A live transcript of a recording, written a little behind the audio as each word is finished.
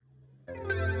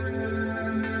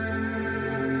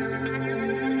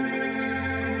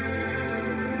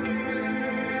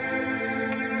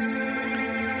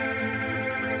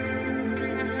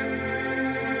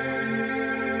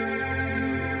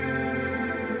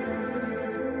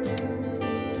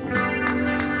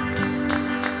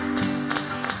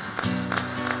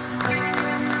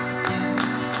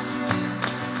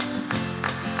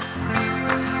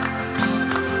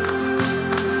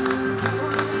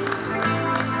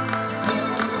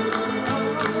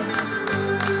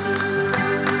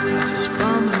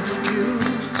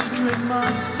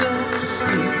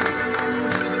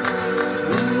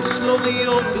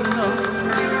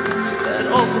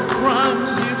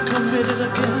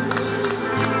against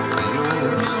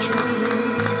yours truly.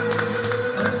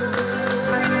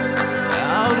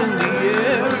 Out in the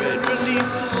air, it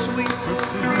released a sweet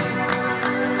perfume.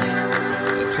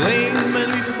 The claim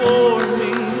went before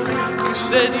me. You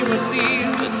said you would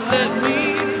leave and let me.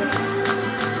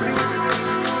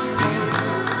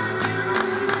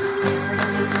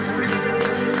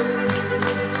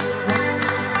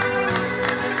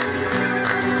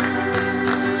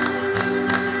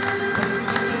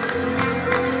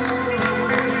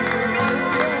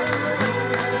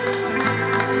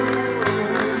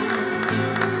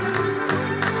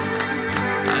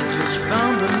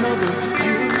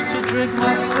 Drink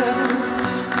myself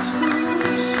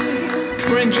to sleep,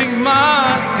 cringing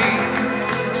my teeth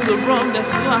to the rum that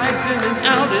slides in and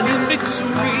out and in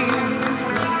between.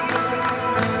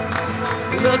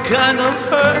 The kind of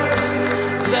hurt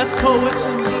that poets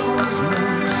and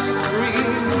bluesmen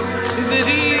scream. Is it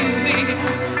easy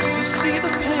to see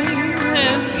the pain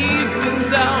and even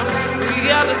doubt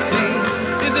reality?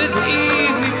 Is it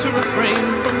easy to refrain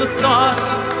from the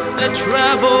thoughts that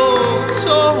travel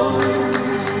toward